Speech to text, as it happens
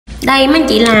Đây mấy anh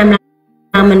chị làm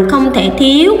là mình không thể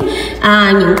thiếu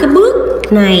những cái bước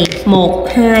này 1,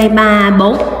 2, 3,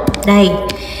 4. Đây.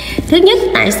 Thứ nhất,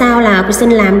 tại sao là cô xin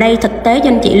làm đây thực tế cho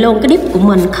anh chị luôn. Cái đít của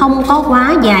mình không có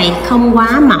quá dày, không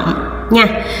quá mỏng nha,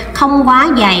 không quá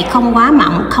dày, không quá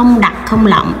mỏng, không đặc, không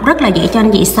lỏng, rất là dễ cho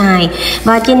anh chị xài.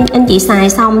 Và trên anh chị xài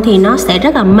xong thì nó sẽ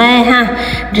rất là mê ha,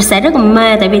 sẽ rất là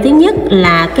mê. Tại vì thứ nhất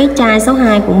là cái chai số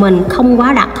 2 của mình không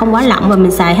quá đặc, không quá lỏng và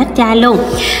mình xài hết chai luôn.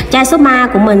 Chai số 3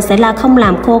 của mình sẽ là không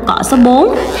làm khô cọ số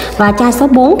 4. Và chai số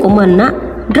 4 của mình á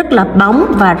rất là bóng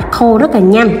và khô rất là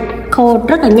nhanh, khô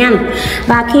rất là nhanh.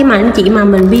 Và khi mà anh chị mà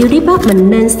mình build dip á, mình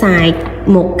nên xài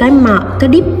một cái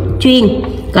dip chuyên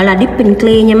gọi là dipping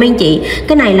clear nha mấy anh chị.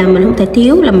 Cái này là mình không thể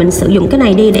thiếu, là mình sử dụng cái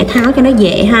này đi để tháo cho nó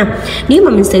dễ ha. Nếu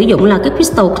mà mình sử dụng là cái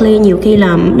crystal clear nhiều khi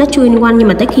là nó chui quanh, nhưng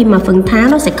mà tới khi mà phần tháo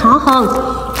nó sẽ khó hơn,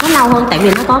 nó lâu hơn, tại vì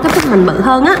nó có cái phích mình bự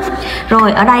hơn á.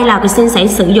 Rồi ở đây là mình sẽ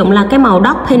sử dụng là cái màu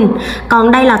dark pink.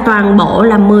 Còn đây là toàn bộ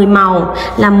là 10 màu,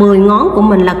 là 10 ngón của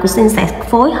mình là Cllam sẽ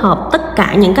phối hợp tất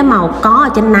cả những cái màu có ở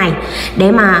trên này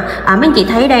để mà mấy anh chị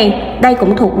thấy đây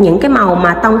cũng thuộc những cái màu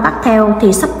mà tông pastel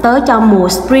thì sắp tới cho mùa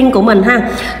spring của mình ha.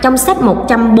 Trong set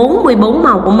 144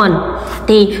 màu của mình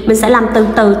thì mình sẽ làm từ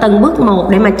từ từng bước một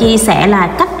để mà chia sẻ là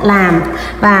cách làm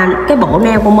và cái bộ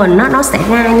nail của mình nó sẽ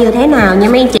ra như thế nào nha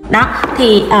mấy anh chị. Đó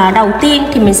thì đầu tiên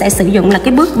thì mình sẽ sử dụng là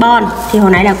cái bước bond. Thì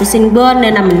hồi nãy là cô xin quên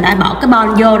nên là mình đã bỏ cái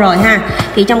bond vô rồi ha.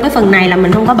 Thì trong cái phần này là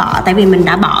mình không có bỏ, tại vì mình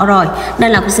đã bỏ rồi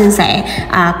nên là cô xin sẽ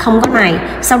không có này.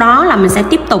 Sau đó là mình sẽ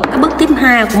tiếp tục cái bước tiếp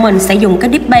 2 của mình sẽ dùng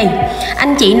cái dip base.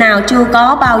 Anh chị nào chưa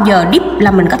có bao giờ dip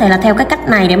là mình có thể là theo cái cách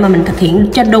này để mà mình thực hiện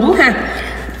cho đúng ha.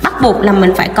 Bắt buộc là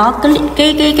mình phải có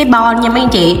cái bond nha mấy anh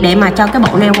chị, để mà cho cái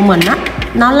bộ nail của mình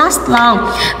nó last long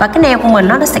và cái nail của mình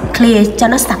nó sẽ clear cho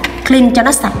nó sạch, clean cho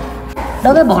nó sạch.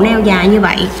 Đối với bộ nail dài như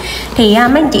vậy thì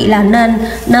mấy anh chị là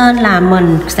nên là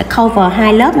mình sẽ cover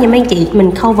 2 lớp nha mấy anh chị.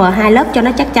 Mình cover 2 lớp cho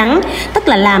nó chắc chắn, tức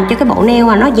là làm cho cái bộ nail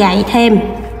nó dày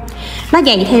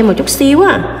thêm một chút xíu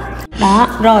á. Đó,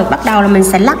 rồi bắt đầu là mình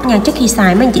sẽ lắc nha. Trước khi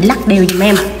xài mấy anh chị lắc đều giùm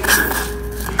em.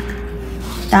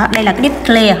 Đó, đây là cái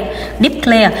dip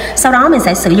clear. Sau đó mình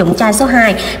sẽ sử dụng chai số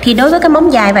 2. Thì đối với cái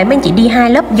móng dài vậy mấy anh chị đi 2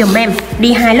 lớp giùm em,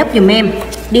 đi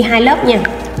 2 lớp nha.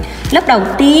 Lớp đầu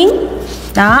tiên.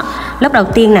 Đó, lớp đầu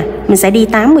tiên nè, mình sẽ đi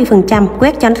 80%,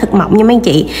 quét cho nó thật mỏng nha mấy anh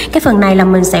chị. Cái phần này là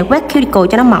mình sẽ quét cuticle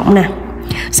cho nó mỏng nè.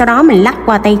 Sau đó mình lắc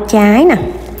qua tay trái nè,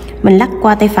 mình lắc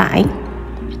qua tay phải.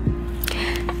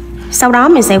 Sau đó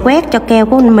mình sẽ quét cho keo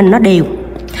của mình nó đều.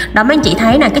 Đó mấy anh chị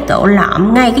thấy nè, cái chỗ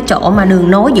lõm ngay cái chỗ mà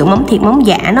đường nối giữa móng thịt móng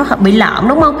giả nó bị lõm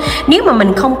đúng không? Nếu mà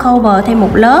mình không cover thêm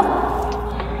một lớp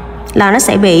là nó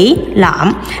sẽ bị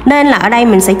lõm, nên là ở đây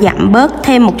mình sẽ dặm bớt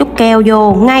thêm một chút keo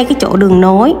vô ngay cái chỗ đường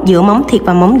nối giữa móng thịt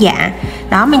và móng dạ.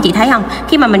 Đó mấy anh chị thấy không?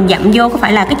 Khi mà mình dặm vô có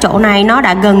phải là cái chỗ này nó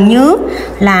đã gần như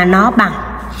là nó bằng.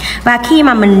 Và khi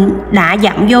mà mình đã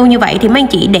dặm vô như vậy thì mấy anh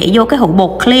chị để vô cái hũ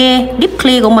bột clear, dip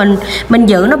clear của mình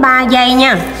giữ nó 3 giây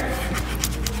nha.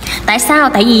 Tại sao?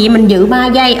 Tại vì mình giữ 3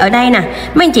 giây ở đây nè.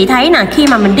 Mấy anh chị thấy nè, khi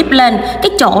mà mình dip lên,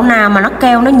 cái chỗ nào mà nó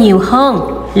keo nó nhiều hơn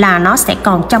là nó sẽ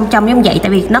còn trong giống vậy.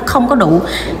 Tại vì nó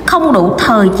không đủ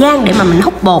thời gian để mà mình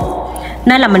hút bột.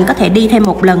 Nên là mình có thể đi thêm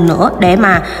một lần nữa để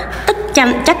mà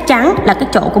chắc chắn là cái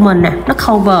chỗ của mình nè nó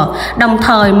cover. Đồng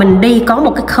thời mình đi có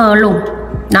một cái curl luôn.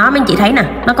 Đó mấy anh chị thấy nè,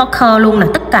 nó có curl luôn nè.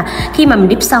 Tất cả khi mà mình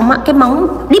dip xong á, cái móng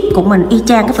dip của mình y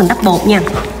chang cái phần đắp bột nha.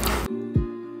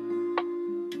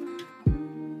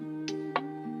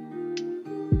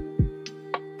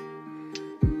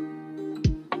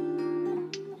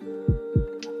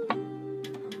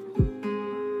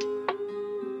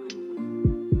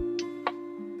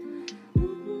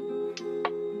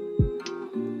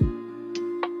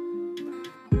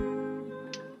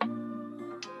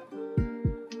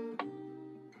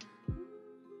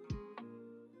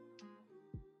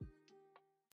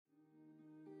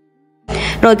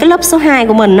 Rồi cái lớp số 2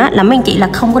 của mình á, là mấy anh chị là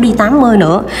không có đi 80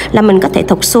 nữa, là mình có thể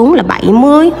thụt xuống là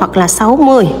 70 hoặc là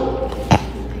 60.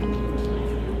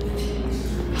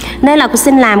 Nên là cô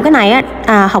xin làm cái này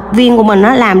á, học viên của mình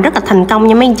á, làm rất là thành công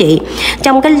nha mấy anh chị.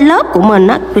 Trong cái lớp của mình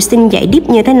á, cô xin dạy dip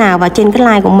như thế nào và trên cái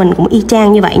like của mình cũng y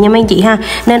chang như vậy nha mấy anh chị ha.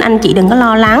 Nên anh chị đừng có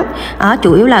lo lắng.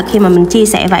 Chủ yếu là khi mà mình chia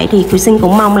sẻ vậy thì cô xin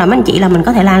cũng mong là mấy anh chị là mình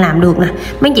có thể làm được nè.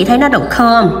 Mấy anh chị thấy nó độ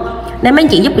khơm. Nên mấy anh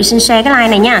chị giúp mình share cái like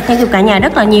này nha. Thank you cả nhà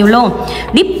rất là nhiều luôn.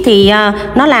 Dip thì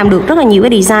nó làm được rất là nhiều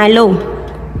cái design luôn.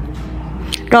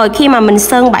 Rồi khi mà mình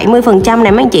sơn 70%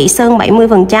 này mấy anh chị, sơn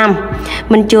 70%.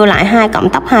 Mình chừa lại 2 cọng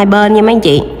tóc hai bên nha mấy anh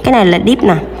chị. Cái này là dip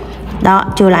nè. Đó,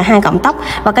 chừa lại 2 cọng tóc.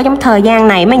 Và cái giống thời gian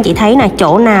này mấy anh chị thấy nè,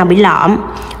 chỗ nào bị lõm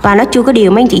và nó chưa có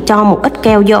đều, mấy anh chị cho một ít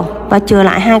keo vô và chừa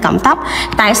lại 2 cọng tóc.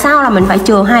 Tại sao là mình phải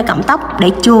chừa 2 cọng tóc?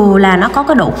 Để chừa là nó có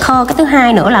cái độ khơ. Cái thứ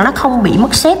hai nữa là nó không bị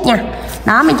mất shape nha.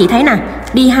 Đó, mấy anh chị thấy nè,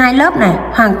 đi 2 lớp này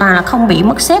hoàn toàn là không bị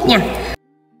mất shape nha.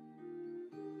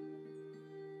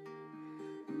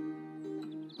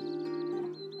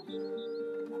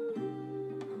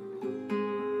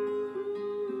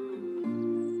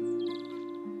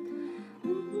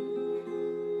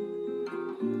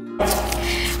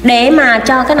 Để mà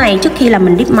cho cái này, trước khi là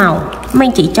mình dip màu, mấy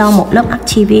anh chị cho một lớp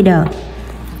acrylic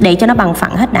để cho nó bằng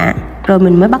phẳng hết đã, rồi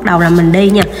mình mới bắt đầu là mình đi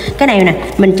nha. Cái này nè,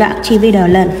 mình cho acrylic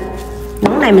lên,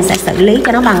 món này mình sẽ xử lý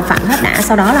cho nó bằng phẳng hết đã,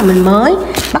 sau đó là mình mới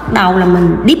bắt đầu là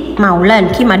mình dip màu lên.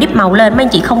 Khi mà dip màu lên mấy anh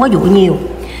chị không có dụ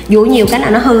nhiều cái là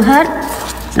nó hư hết.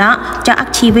 Đó, cho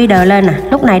acrylic lên nè.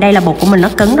 Lúc này đây là bột của mình nó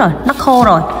cứng rồi, nó khô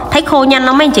rồi, thấy khô nhanh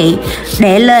không mấy anh chị?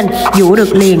 Để lên dụ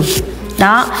được liền.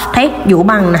 Đó, thấy dụ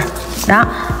bằng nè. Đó,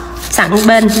 sẵn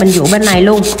bên mình dụ bên này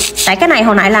luôn. Tại cái này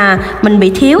hồi nãy là mình bị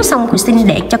thiếu, xong rồi xin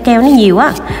để cho keo nó nhiều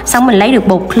á, xong mình lấy được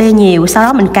bột clear nhiều, sau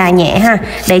đó mình cà nhẹ ha,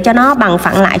 để cho nó bằng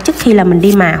phẳng lại trước khi là mình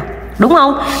đi màu, đúng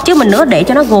không? Chứ mình nữa để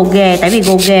cho nó gồ ghề, tại vì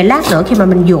gồ ghề lát nữa khi mà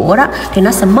mình dụ đó thì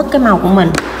nó sẽ mất cái màu của mình.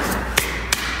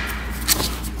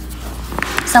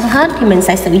 Xong hết thì mình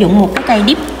sẽ sử dụng một cái cây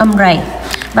dip Ombre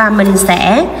và mình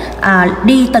sẽ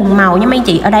đi từng màu nha mấy anh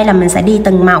chị. Ở đây là mình sẽ đi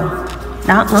từng màu.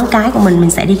 Đó, ngón cái của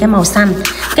mình sẽ đi cái màu xanh,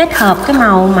 kết hợp cái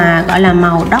màu mà gọi là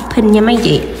màu dark pink nha mấy anh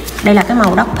chị. Đây là cái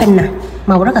màu dark pink nè,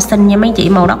 màu rất là xinh nha mấy anh chị,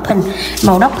 màu dark pink.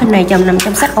 Màu dark pink này nằm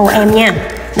trong sách OM nha,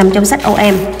 nằm trong sách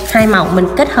OM. 2 màu mình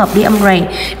kết hợp đi Ombre.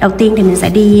 Đầu tiên thì mình sẽ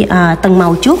đi từng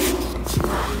màu trước.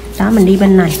 Đó, mình đi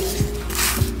bên này.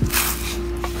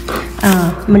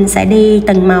 Mình sẽ đi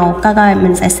từng màu, coi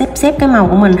mình sẽ xếp cái màu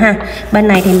của mình ha. Bên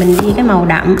này thì mình đi cái màu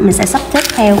đậm, mình sẽ sắp xếp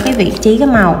theo cái vị trí cái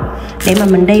màu để mà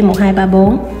mình đi 1, 2, 3,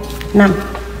 4, 5.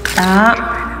 Đó,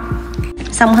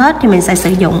 xong hết thì mình sẽ sử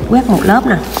dụng quét một lớp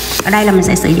nè. Ở đây là mình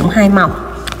sẽ sử dụng 2 màu.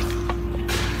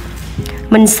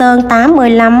 Mình sơn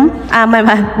 85,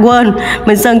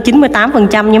 mình sơn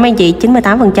 98% nha mấy anh chị,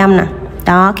 98% nè.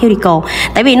 Đó, cuticle.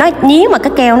 Tại vì nếu mà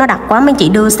cái keo nó đặc quá mấy anh chị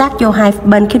đưa sát vô hai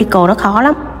bên cuticle nó khó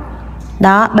lắm.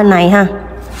 Đó, bên này ha,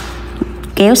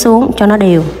 kéo xuống cho nó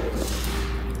đều,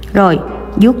 rồi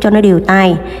vuốt cho nó đều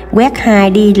tay, quét 2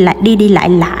 đi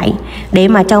lại để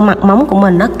mà cho mặt móng của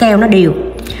mình nó keo nó đều.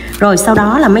 Rồi sau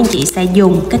đó là mấy anh chị sẽ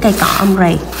dùng cái cây cọ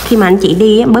Ombre. Khi mà anh chị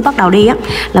đi mới bắt đầu đi á,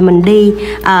 là mình đi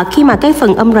khi mà cái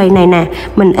phần Ombre này nè,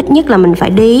 mình ít nhất là mình phải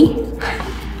đi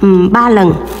 3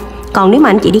 lần. Còn nếu mà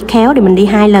anh chị đi khéo thì mình đi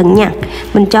 2 lần nha.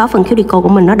 Mình cho phần cuticle của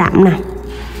mình nó đậm nè,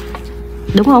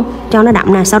 đúng không? Cho nó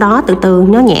đậm nè, sau đó từ từ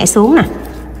nó nhẹ xuống nè.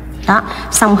 Đó,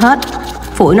 xong hết,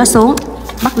 phủi nó xuống.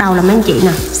 Bắt đầu là mấy anh chị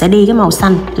nè sẽ đi cái màu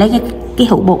xanh, lấy cái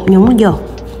hũ bột nhúng vô.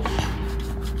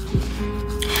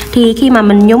 Thì khi mà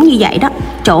mình nhúng như vậy đó,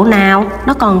 chỗ nào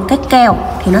nó còn cái keo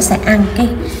thì nó sẽ ăn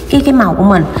cái màu của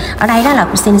mình. Ở đây đó là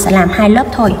cô xin sẽ làm 2 lớp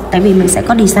thôi, tại vì mình sẽ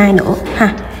có design nữa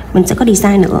ha. Mình sẽ có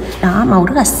design nữa. Đó, màu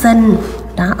rất là xinh.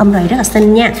 Đó, Ombre rất là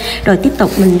xinh nha. Rồi tiếp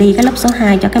tục mình đi cái lớp số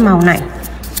 2 cho cái màu này.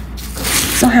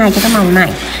 Số 2 cho cái màu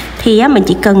này thì á, mình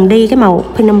chỉ cần đi cái màu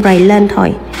pin Ombre lên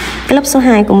thôi. Cái lớp số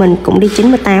 2 của mình cũng đi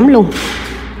 98 luôn.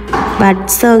 Và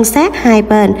sơn sát 2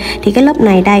 bên. Thì cái lớp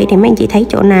này đây thì mấy anh chị thấy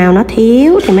chỗ nào nó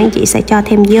thiếu thì mấy anh chị sẽ cho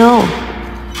thêm vô.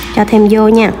 Cho thêm vô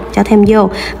nha, cho thêm vô.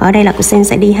 Ở đây là cô xin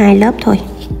sẽ đi 2 lớp thôi.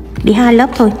 Đi 2 lớp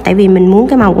thôi, tại vì mình muốn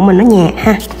cái màu của mình nó nhạt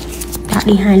ha. Đó,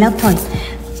 đi 2 lớp thôi.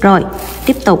 Rồi,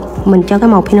 tiếp tục mình cho cái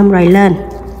màu pin Ombre lên.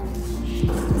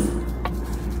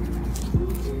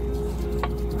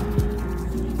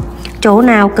 Chỗ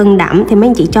nào cần đậm thì mấy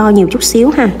anh chị cho nhiều chút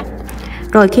xíu ha.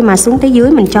 Rồi khi mà xuống tới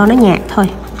dưới mình cho nó nhạt thôi.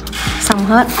 Xong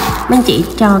hết, mấy anh chị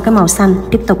cho cái màu xanh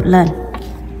tiếp tục lên.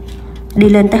 Đi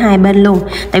lên tới 2 bên luôn.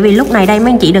 Tại vì lúc này đây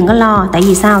mấy anh chị đừng có lo. Tại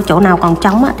vì sao? Chỗ nào còn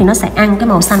trống á, thì nó sẽ ăn cái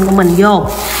màu xanh của mình vô.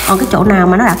 Còn cái chỗ nào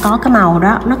mà nó đã có cái màu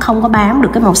đó, nó không có bám được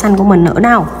cái màu xanh của mình nữa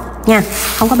đâu nha.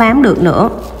 Không có bám được nữa.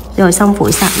 Rồi xong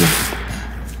phủi sạch nè.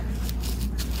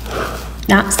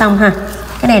 Đó, xong ha.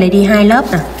 Cái này là đi 2 lớp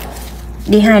nè.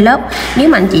 Đi 2 lớp. Nếu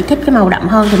mà anh chị thích cái màu đậm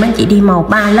hơn thì mấy anh chị đi màu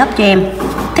 3 lớp cho em.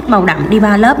 Thích màu đậm đi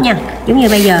 3 lớp nha. Giống như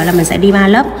bây giờ là mình sẽ đi 3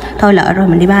 lớp. Thôi lỡ rồi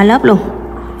mình đi 3 lớp luôn.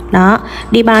 Đó,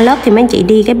 đi 3 lớp thì mấy anh chị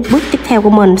đi cái bước tiếp theo của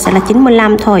mình sẽ là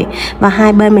 95 thôi. Và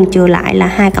 2 bên mình chừa lại là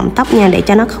 2 cọng tóc nha, để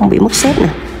cho nó không bị mất shape nè.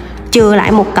 Chừa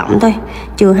lại 1 cọng thôi,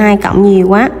 chừa 2 cọng nhiều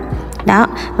quá. Đó,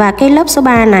 và cái lớp số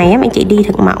 3 này á, mấy anh chị đi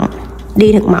thật mỏng.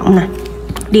 Đi thật mỏng nè.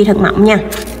 Đi thật mỏng nha.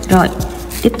 Rồi,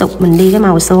 tiếp tục mình đi cái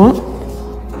màu xuống.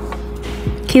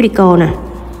 Cuticle nè.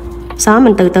 Sau đó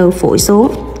mình từ từ phủi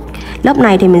xuống. Lớp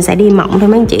này thì mình sẽ đi mỏng thôi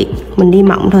mấy anh chị. Mình đi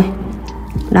mỏng thôi.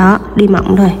 Đó, đi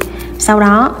mỏng thôi. Sau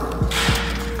đó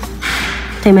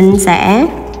thì mình sẽ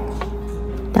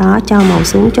đó cho màu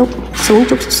xuống chút,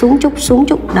 xuống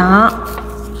chút đó,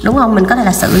 đúng không? Mình có thể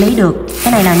là xử lý được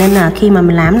cái này, là nên là khi mà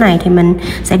mình làm này thì mình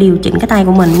sẽ điều chỉnh cái tay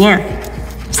của mình nha.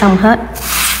 Xong hết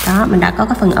đó, mình đã có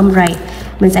cái phần ombre,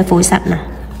 mình sẽ phủi sạch nè.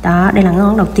 Đó, đây là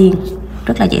ngón đầu tiên,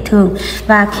 rất là dễ thương.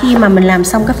 Và khi mà mình làm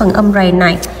xong cái phần ombre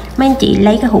này, mấy anh chị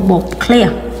lấy cái hũ bột clear,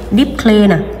 deep clear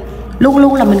nè, luôn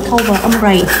luôn là mình cover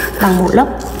ombre bằng một lớp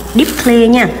deep clear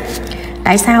nha.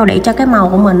 Tại sao? Để cho cái màu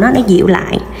của mình nó dịu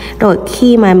lại. Rồi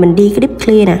khi mà mình đi cái deep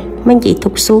clear nè, mấy anh chị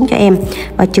thụt xuống cho em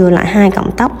và chừa lại 2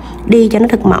 cọng tóc, đi cho nó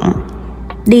thật mỏng,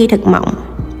 đi thật mỏng.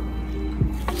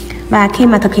 Và khi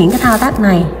mà thực hiện cái thao tác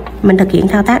này, mình thực hiện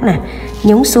thao tác nè,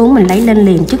 nhúng xuống mình lấy lên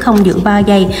liền chứ không giữ 3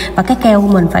 giây. Và cái keo của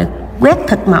mình phải quét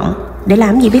thật mỏng. Để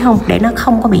làm gì biết không? Để nó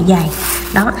không có bị dày.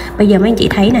 Đó, bây giờ mấy anh chị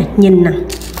thấy nè, nhìn nè.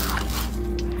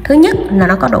 Thứ nhất là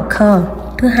nó có độ curve,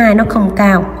 thứ hai nó không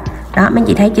cao. Đó, mấy anh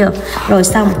chị thấy chưa? Rồi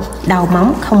xong, đầu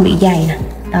móng không bị dày nè.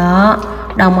 Đó,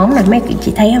 đầu móng này mấy anh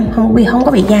chị thấy không? Không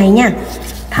có bị dày nha.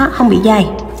 Đó, không bị dày.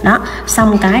 Đó,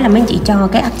 xong cái là mấy anh chị cho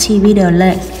cái acrylic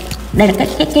lên. Đây là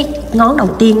cái ngón đầu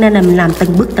tiên, nên là mình làm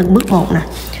từng bước một nè,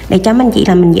 để cho mấy anh chị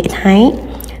là mình dễ thấy.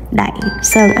 Đẩy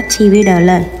sơn acrylic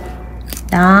lên.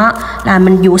 Đó, là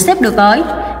mình dụ xếp được rồi.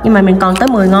 Nhưng mà mình còn tới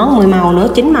 10 ngón, 10 màu nữa,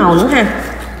 9 màu nữa ha.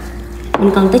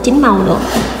 Mình còn tới 9 màu nữa.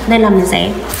 Nên là mình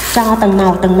sẽ cho từng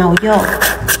màu vô.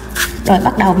 Rồi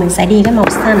bắt đầu mình sẽ đi cái màu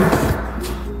xanh.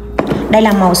 Đây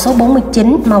là màu số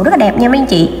 49, màu rất là đẹp nha mấy anh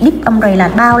chị. Deep ombre là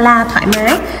bao la thoải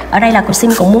mái. Ở đây là cô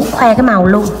xin cũng muốn khoe cái màu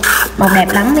luôn. Màu đẹp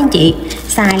lắm mấy anh chị.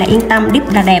 Xài là yên tâm,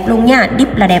 deep là đẹp luôn nha,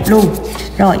 deep là đẹp luôn.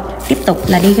 Rồi, tiếp tục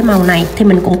là đi cái màu này thì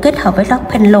mình cũng kết hợp với lót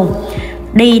pen luôn.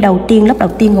 Đi lớp đầu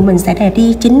tiên của mình sẽ là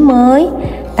đi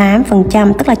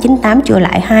 98%, tức là 98 chừa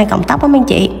lại 2 cọng tóc đó mấy anh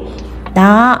chị.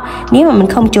 Đó, nếu mà mình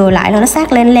không chừa lại là nó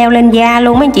sát lên, leo lên da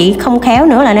luôn mấy anh chị, không khéo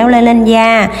nữa là leo lên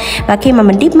da. Và khi mà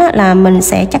mình dip á, là mình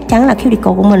sẽ chắc chắn là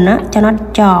cuticle của mình á cho nó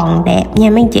tròn đẹp nha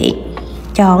mấy anh chị.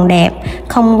 Tròn đẹp,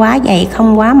 không quá dày,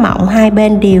 không quá mỏng, hai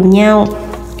bên đều nhau.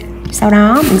 Sau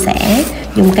đó mình sẽ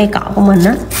dùng cây cọ của mình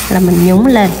á là mình nhúng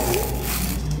lên.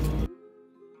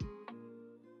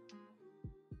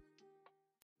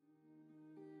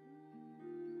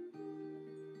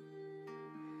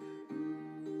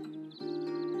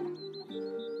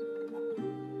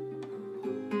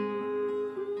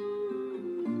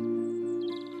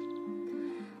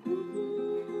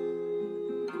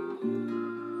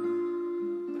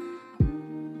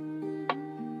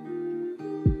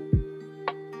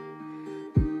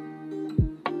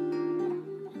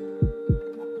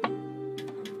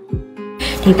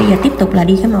 Thì bây giờ tiếp tục là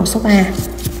đi cái màu số 3.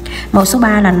 Màu số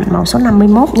 3 là màu số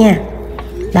 51 nha.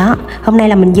 Đó, hôm nay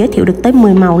là mình giới thiệu được tới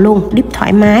 10 màu luôn, dip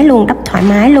thoải mái luôn, đắp thoải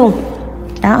mái luôn.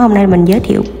 Đó, hôm nay mình giới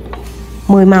thiệu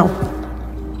 10 màu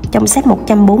trong set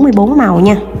 144 màu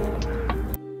nha.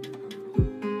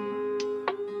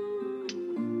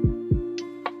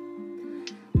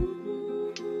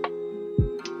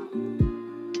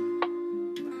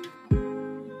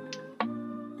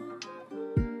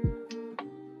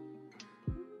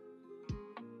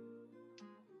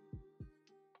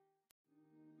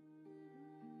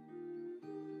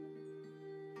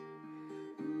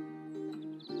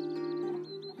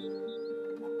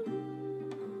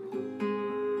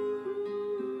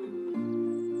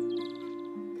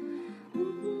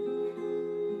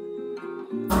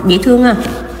 Dễ thương à,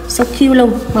 so cute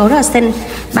luôn, màu rất là xinh,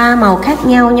 3 màu khác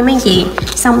nhau nha mấy anh chị.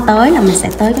 Xong tới là mình sẽ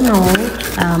tới cái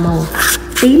màu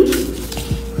tím.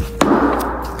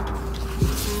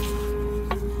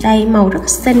 Đây, màu rất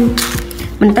xinh.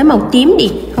 Mình tới màu tím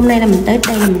đi. Hôm nay là mình tới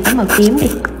đây là mình tới màu tím đi.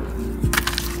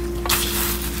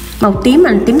 Màu tím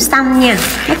là tím xanh nha.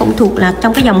 Nó cũng thuộc là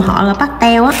trong cái dòng họ là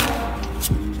pastel á.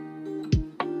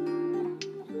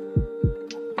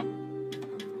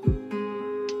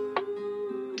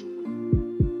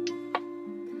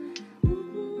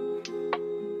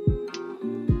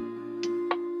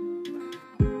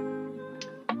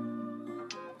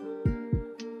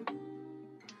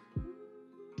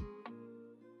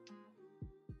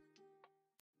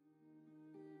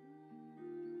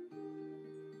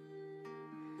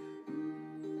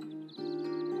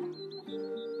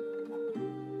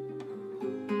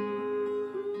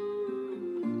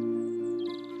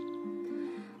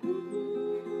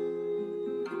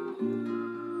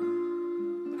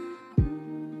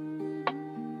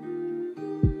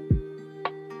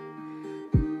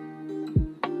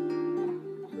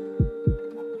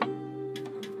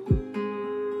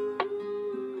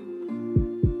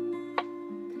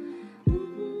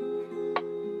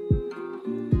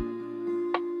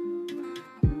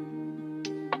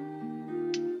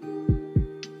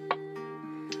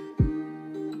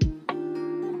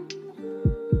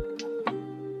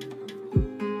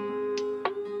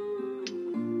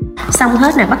 xong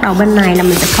hết nè, bắt đầu bên này là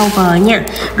mình sẽ cover nha.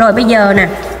 Rồi bây giờ nè,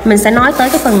 mình sẽ nói tới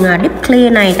cái phần dip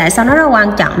clear này, tại sao nó rất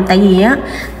quan trọng. Tại vì á,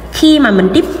 khi mà mình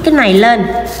dip cái này lên,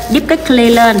 dip cái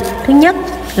clear lên, thứ nhất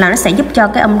là nó sẽ giúp cho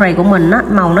cái ombre của mình á,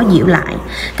 màu nó dịu lại.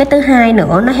 Cái thứ hai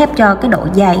nữa, nó help cho cái độ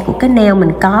dày của cái nail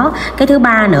mình có. Cái thứ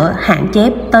ba nữa, hạn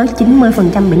chế tới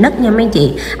 90% bị nứt nha mấy anh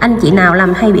chị. Anh chị nào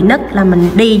làm hay bị nứt là mình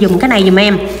đi dùng cái này dùm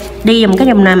em, đi dùng cái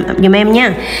dùm em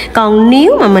nha. Còn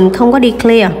nếu mà mình không có đi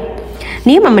clear,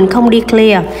 nếu mà mình không đi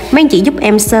clear, mấy anh chị giúp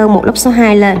em sơn một lớp số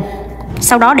 2 lên,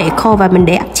 sau đó để khô và mình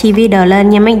để activator lên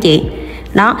nha mấy anh chị.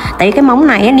 Đó, tại vì cái móng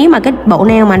này á, nếu mà cái bộ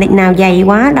nail mà nào dày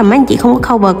quá là mấy anh chị không có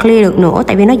cover clear được nữa,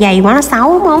 tại vì nó dày quá, nó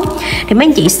xấu đúng không? Thì mấy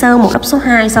anh chị sơn một lớp số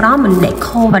 2, sau đó mình để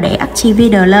khô và để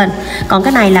activator lên. Còn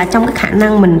cái này là trong cái khả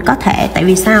năng mình có thể, tại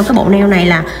vì sao? Cái bộ nail này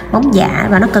là móng giả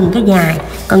và nó cần cái dài,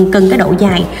 cần cái độ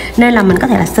dày, nên là mình có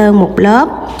thể là sơn một lớp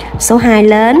số 2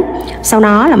 lên, sau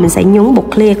đó là mình sẽ nhúng bột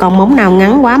clear. Còn móng nào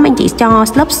ngắn quá mấy anh chị cho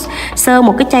lớp sơn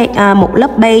một cái một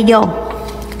lớp base vô,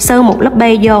 sơn một lớp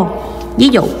base vô. Ví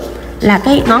dụ là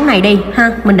cái ngón này đi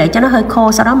ha, mình để cho nó hơi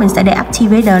khô, sau đó mình sẽ để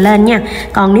activator lên nha.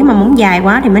 Còn nếu mà móng dài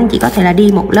quá thì mình chỉ có thể là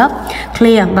đi một lớp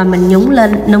clear và mình nhúng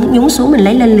lên, nhúng xuống, mình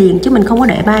lấy lên liền, chứ mình không có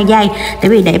để 3 giây. Tại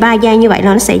vì để 3 giây như vậy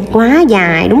là nó sẽ quá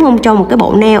dài đúng không, cho một cái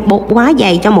bộ nail, quá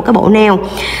dày cho một cái bộ nail.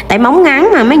 Tại móng ngắn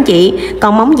mà mấy anh chị,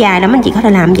 còn móng dài là mấy anh chị có thể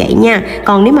làm vậy nha.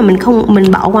 Còn nếu mà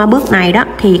mình bỏ qua bước này đó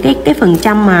thì cái phần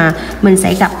trăm mà mình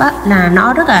sẽ gặp á, là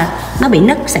nó rất là, nó bị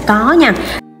nứt sẽ có nha.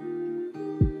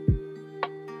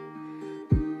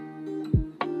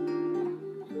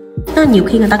 Nhiều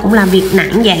khi người ta cũng làm việc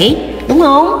nặng vậy đúng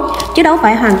không, chứ đâu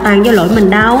phải hoàn toàn do lỗi mình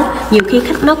đâu. Nhiều khi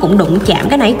khách nó cũng đụng chạm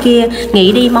cái này kia,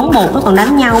 nghĩ đi móng bột nó còn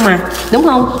đánh nhau mà đúng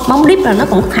không, móng dip là nó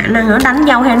cũng có khả năng nó đánh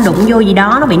nhau hay nó đụng vô gì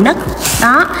đó nó bị nứt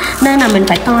đó. Nên là mình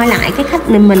phải coi lại cái khách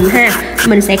này mình ha,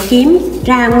 mình sẽ kiếm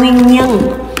ra nguyên nhân.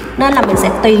 Nên là mình sẽ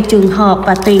tùy trường hợp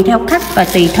và tùy theo khách và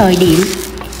tùy thời điểm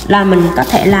là mình có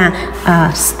thể là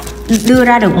đưa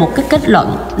ra được một cái kết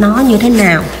luận nó như thế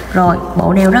nào. Rồi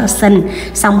bộ nail rất là xinh,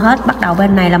 xong hết, bắt đầu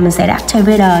bên này là mình sẽ đặt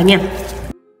activator nha.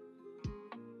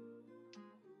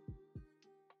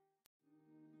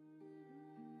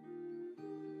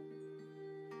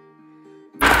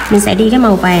 Mình sẽ đi cái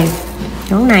màu vàng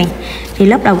ngón này, thì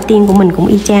lớp đầu tiên của mình cũng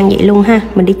y chang vậy luôn ha,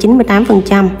 mình đi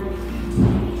 98%,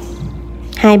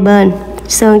 hai bên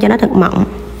sơn cho nó thật mỏng,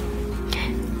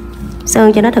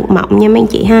 sơn cho nó thật mỏng nha mấy anh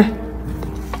chị ha.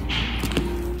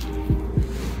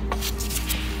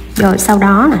 Rồi sau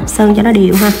đó nè, sơn cho nó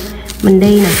đều ha, mình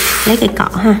đi nè, lấy cây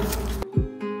cọ ha.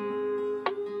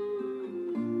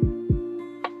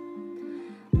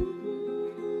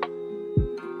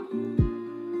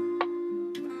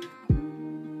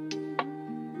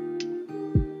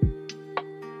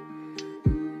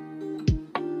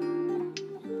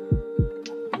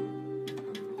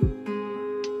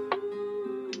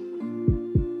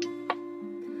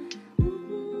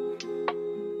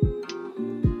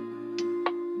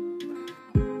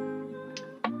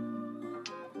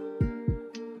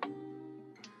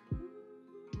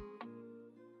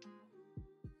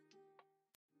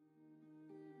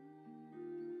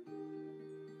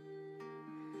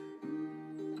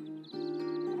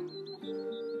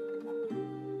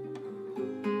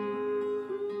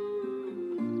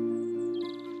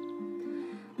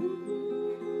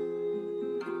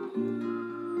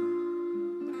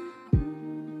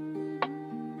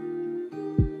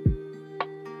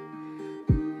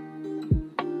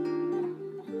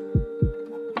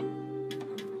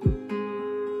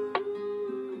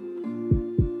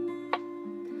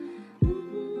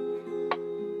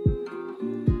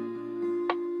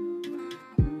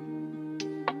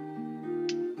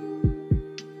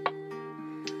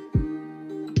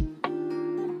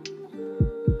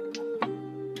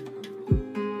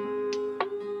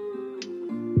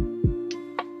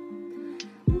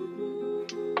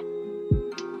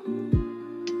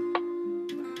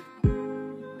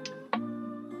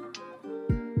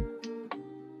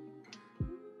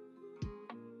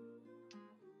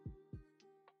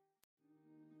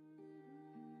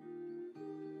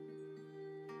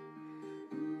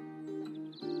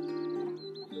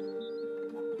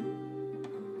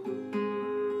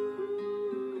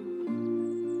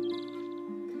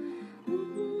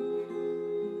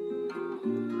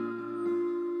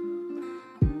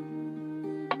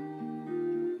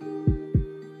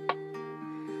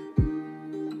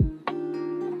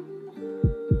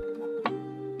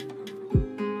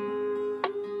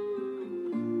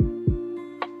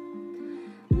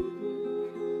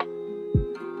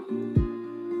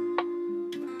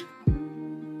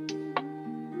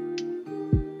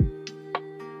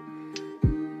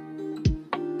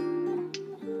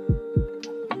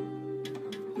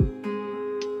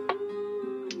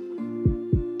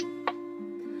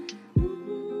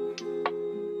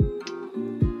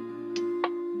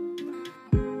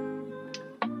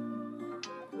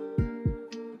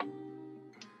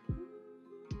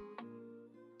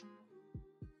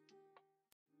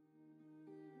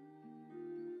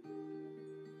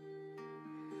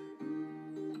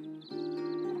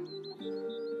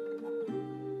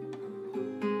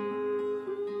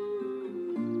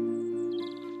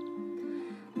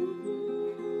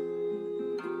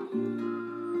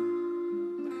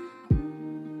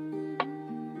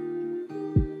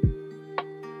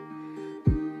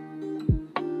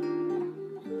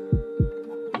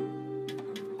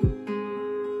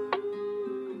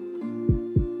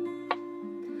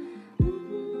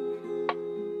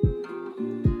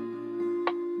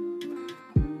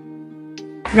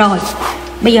 Rồi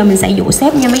bây giờ mình sẽ dụ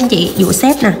xếp nha mấy anh chị. Dụ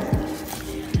xếp nè.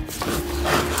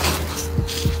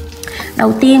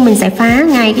 Đầu tiên mình sẽ phá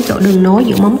ngay cái chỗ đường nối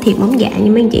giữa móng thiệt móng dạ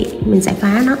nha mấy anh chị. Mình sẽ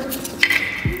phá nó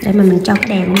để mà mình cho cái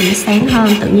đèn của mình sáng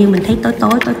hơn. Tự nhiên mình thấy tối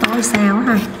tối sao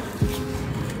á ha.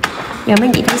 Giờ mấy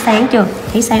anh chị thấy sáng chưa?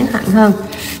 Thấy sáng thẳng hơn.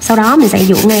 Sau đó mình sẽ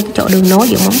dụ ngay cái chỗ đường nối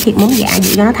giữa móng thiệt móng dạ,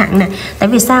 dụ cho nó thẳng nè. Tại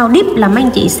vì sao? Dip là mấy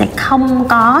anh chị sẽ không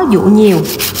có dụ nhiều.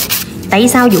 Tại vì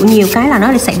sao? Dụ nhiều cái là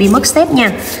nó sẽ bị mất xếp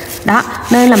nha. Đó,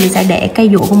 nên là mình sẽ để cây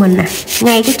dụ của mình nè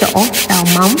ngay cái chỗ đầu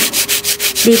móng,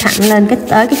 đi thẳng lên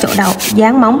tới cái chỗ đầu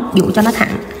dáng móng, dụ cho nó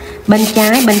thẳng. Bên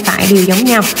trái bên phải đều giống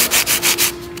nhau.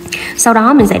 Sau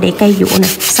đó mình sẽ để cây dụ nè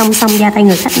song song da tay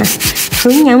người khách nè,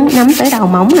 hướng nhắm tới đầu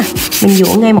móng nè, mình dụ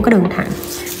ngay một cái đường thẳng.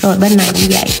 Rồi bên này cũng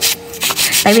vậy.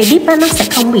 Tại vì dip á, nó sẽ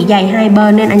không bị dày hai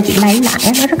bên nên anh chị lấy lại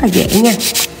á, nó rất là dễ nha.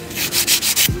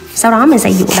 Sau đó mình sẽ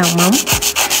dụ đầu móng.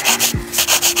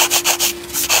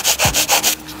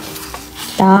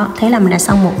 Đó, thế là mình đã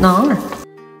xong một ngón nè.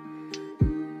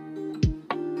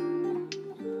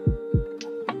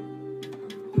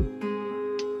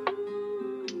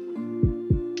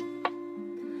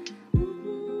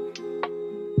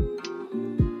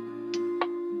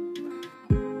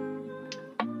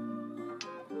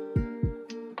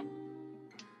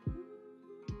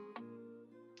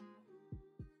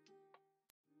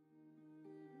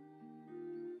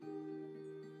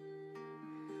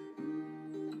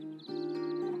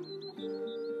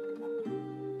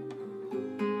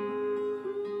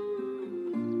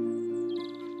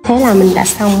 Thế là mình đã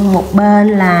xong một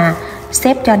bên là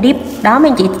xếp cho dip. Đó mấy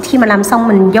anh chị, khi mà làm xong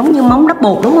mình giống như móng đắp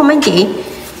bột đúng không mấy anh chị?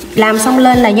 Làm xong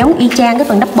lên là giống y chang cái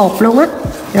phần đắp bột luôn á.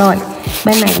 Rồi,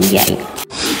 bên này cũng vậy.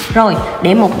 Rồi,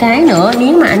 để một cái nữa,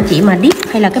 nếu mà anh chị mà dip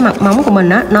hay là cái mặt móng của mình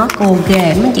á nó cồ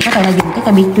ghề, mấy anh chị có thể là dùng cái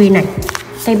cây bi tuy này.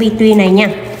 Cây bi tuy này nha.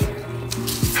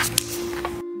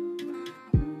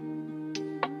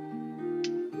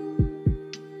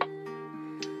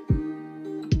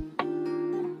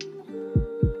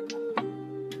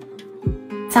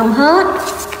 Xong hết,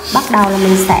 bắt đầu là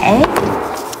mình sẽ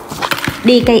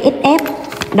đi cây XF.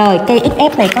 Rồi cây XF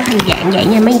này có hình dạng vậy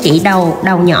nha mấy anh chị,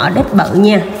 đầu nhỏ đít bự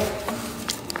nha.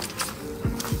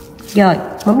 Rồi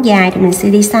móng dài thì mình sẽ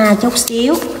đi xa chút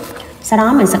xíu. Sau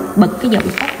đó mình sẽ bật cái giọng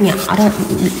tóc nhỏ thôi,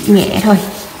 nhẹ thôi.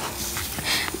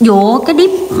 Dụ cái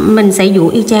dip mình sẽ dụ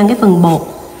y chang cái phần bột.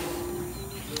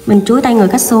 Mình chúi tay người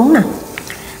khách xuống nè.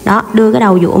 Đó, đưa cái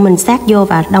đầu dụ mình sát vô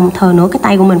và đồng thời nữa cái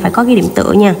tay của mình phải có cái điểm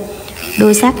tựa nha.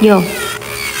 Đưa sát vô.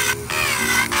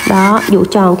 Đó, dụ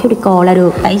tròn cuticle là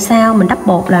được. Tại sao? Mình đắp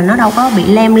bột là nó đâu có bị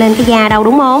lem lên cái da đâu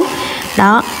đúng không?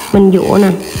 Đó, mình dụ nè,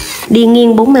 đi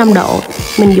nghiêng 45 độ,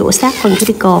 mình dụ sát phần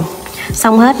cuticle.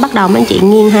 Xong hết, bắt đầu mấy anh chị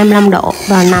nghiêng 25 độ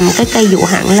và nằm cái cây dụ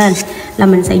hẳn lên là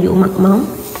mình sẽ dụ mặt móng.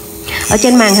 Ở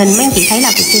trên màn hình mấy anh chị thấy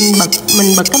là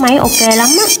mình bật cái máy ok lắm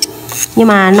á. Nhưng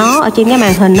mà nó ở trên cái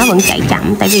màn hình nó vẫn chạy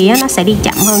chậm. Tại vì nó sẽ đi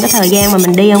chậm hơn cái thời gian mà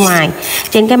mình đi ra ngoài.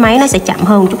 Trên cái máy nó sẽ chậm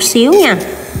hơn một chút xíu nha.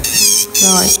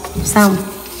 Rồi, xong.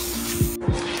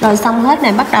 Rồi xong hết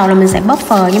này, bắt đầu là mình sẽ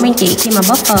buffer nha mấy anh chị. Khi mà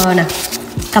buffer nè,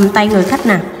 cầm tay người khách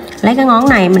nè, lấy cái ngón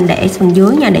này mình để phần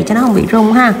dưới nha, để cho nó không bị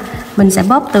rung ha. Mình sẽ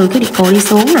bóp từ cái cuticle đi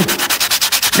xuống nè.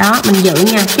 Đó, mình giữ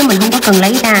nha, chứ mình không có cần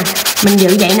lấy ra. Mình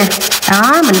giữ vậy nè.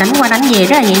 Đó, mình đánh qua đánh về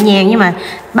rất là nhẹ nhàng. Nhưng mà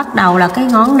bắt đầu là cái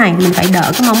ngón này mình phải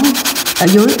đỡ cái móng ở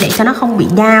dưới để cho nó không bị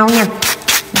đau nha.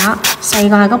 Đó, xoay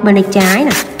qua góc bên đây trái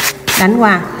nè, đánh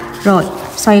qua. Rồi,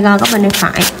 xoay qua góc bên đây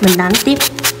phải, mình đánh tiếp.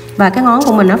 Và cái ngón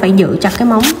của mình nó phải giữ chặt cái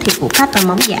móng thịt của khách và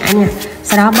móng dạ nha.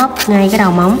 Sau đó bóp ngay cái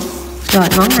đầu móng. Rồi,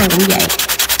 ngón này cũng vậy.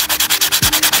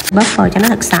 Bóp vào cho nó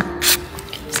thật sạch.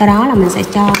 Sau đó là mình sẽ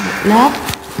cho một lớp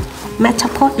matte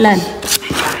top coat lên.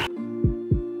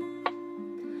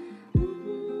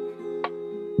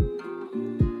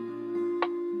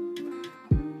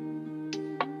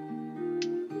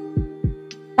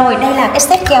 Rồi đây là cái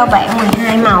set gel vẽ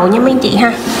 12 màu nha mấy anh chị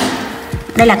ha.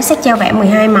 Đây là cái set gel vẽ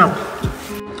 12 màu.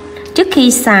 Trước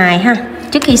khi xài ha,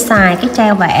 trước khi xài cái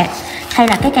gel vẽ hay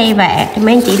là cái cây vẽ thì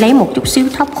mấy anh chị lấy một chút xíu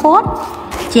top coat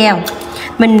gel.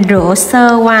 Mình rửa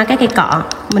sơ qua cái cây cọ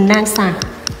mình đang xài.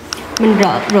 Mình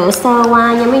rửa sơ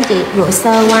qua nha mấy anh chị, rửa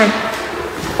sơ qua.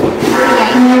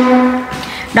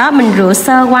 Đó, mình rửa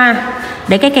sơ qua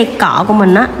để cái cây cọ của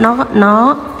mình á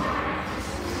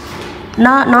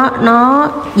nó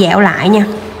dẻo lại nha.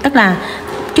 Tức là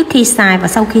trước khi xài và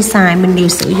sau khi xài mình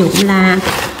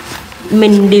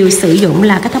đều sử dụng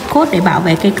là cái top coat để bảo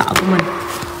vệ cây cọ của mình.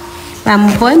 Và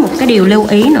với một cái điều lưu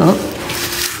ý nữa,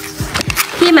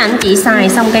 khi mà anh chị xài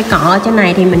xong cây cọ ở trên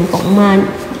này thì mình cũng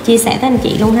chia sẻ với anh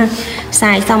chị luôn ha.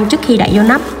 Xài xong trước khi đậy vô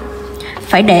nắp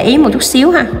phải để ý một chút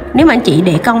xíu ha. Nếu mà anh chị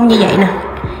để cong như vậy nè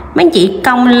mấy anh chị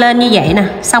cong lên như vậy nè,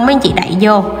 xong mấy anh chị đậy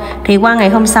vô thì qua ngày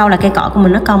hôm sau là cây cọ của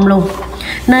mình nó cong luôn.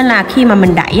 Nên là khi mà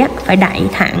mình đậy á, phải đậy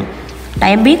thẳng. Tại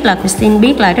em biết là Christine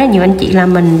biết là rất nhiều anh chị là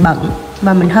mình bận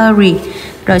và mình hurry,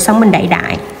 rồi xong mình đậy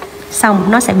đại, xong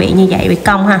nó sẽ bị như vậy, bị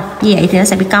cong ha. Như vậy thì nó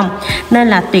sẽ bị cong. Nên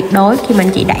là tuyệt đối khi mà anh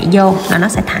chị đậy vô là nó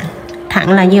sẽ thẳng.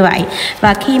 Thẳng là như vậy.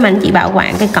 Và khi mà anh chị bảo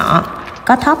quản cây cọ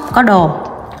có thóc, có đồ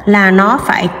là nó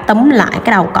phải túm lại,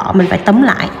 cái đầu cọ mình phải túm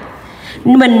lại.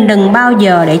 Mình đừng bao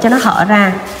giờ để cho nó hở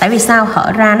ra. Tại vì sao?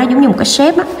 Hở ra nó giống như một cái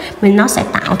shape á, nó sẽ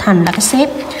tạo thành là cái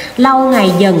shape. Lâu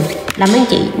ngày dần là mấy anh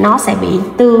chị nó sẽ bị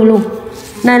tưa luôn.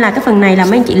 Nên là cái phần này là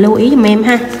mấy anh chị lưu ý giùm em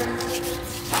ha.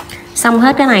 Xong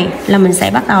hết cái này là mình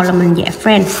sẽ bắt đầu là mình vẽ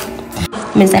friend.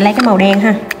 Mình sẽ lấy cái màu đen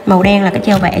ha. Màu đen là cái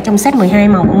treo vẽ trong set 12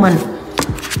 màu của mình.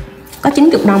 Có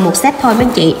 90 đồng một set thôi mấy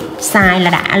anh chị, xài là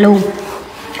đã luôn.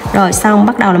 Rồi xong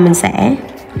bắt đầu là mình sẽ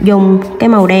dùng cái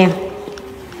màu đen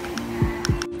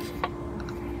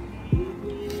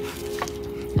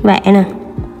vẽ nè.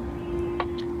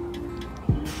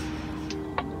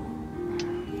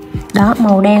 Đó,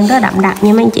 màu đen rất đậm đặc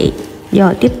nha mấy anh chị.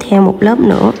 Rồi tiếp theo một lớp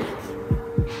nữa.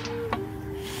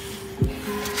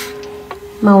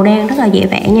 Màu đen rất là dễ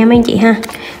vẽ nha mấy anh chị ha.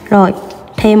 Rồi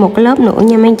thêm một cái lớp nữa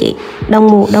nha mấy anh chị. Đông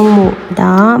mù.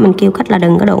 Đó, mình kêu khách là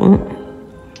đừng có đụng.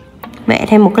 Vẽ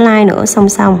thêm một cái line nữa song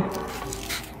song.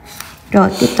 Rồi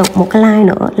tiếp tục một cái line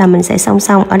nữa là mình sẽ song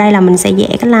song. Ở đây là mình sẽ vẽ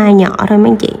cái line nhỏ thôi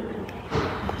mấy anh chị,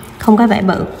 không có vẽ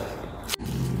bự.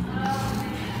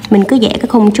 Mình cứ vẽ cái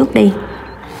khung trước đi.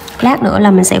 Lát nữa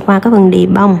là mình sẽ qua cái phần đì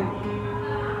bông.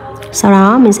 Sau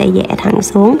đó mình sẽ vẽ thẳng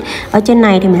xuống. Ở trên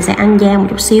này thì mình sẽ ăn gian một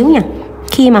chút xíu nha.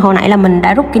 Khi mà hồi nãy là mình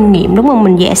đã rút kinh nghiệm đúng không?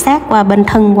 Mình vẽ sát qua bên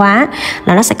thân quá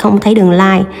là nó sẽ không thấy đường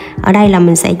line. Ở đây là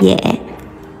mình sẽ vẽ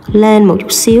lên một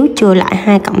chút xíu, chừa lại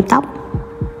 2 cọng tóc.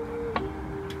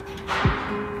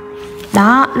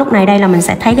 Đó, lúc này đây là mình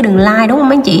sẽ thấy cái đường line đúng không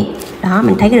mấy anh chị? Đó,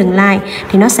 mình thấy cái đường line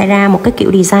thì nó sẽ ra một cái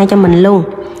kiểu design cho mình luôn.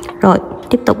 Rồi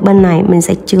tiếp tục bên này mình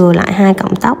sẽ chừa lại 2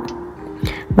 cọng tóc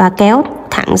và kéo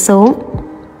thẳng xuống.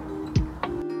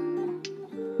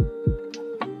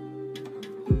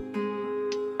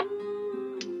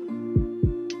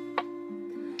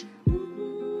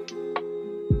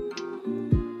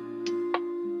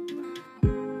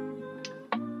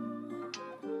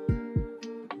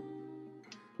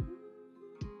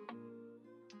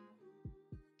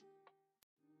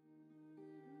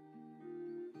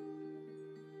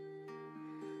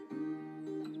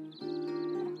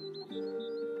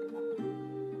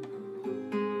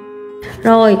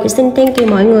 Rồi, tôi xin thank you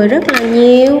mọi người rất là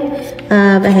nhiều.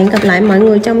 Và hẹn gặp lại mọi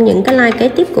người trong những cái like kế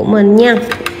tiếp của mình nha.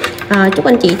 Chúc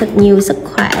anh chị thật nhiều sức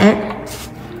khỏe.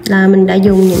 Là mình đã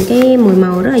dùng những cái mùi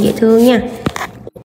màu rất là dễ thương nha.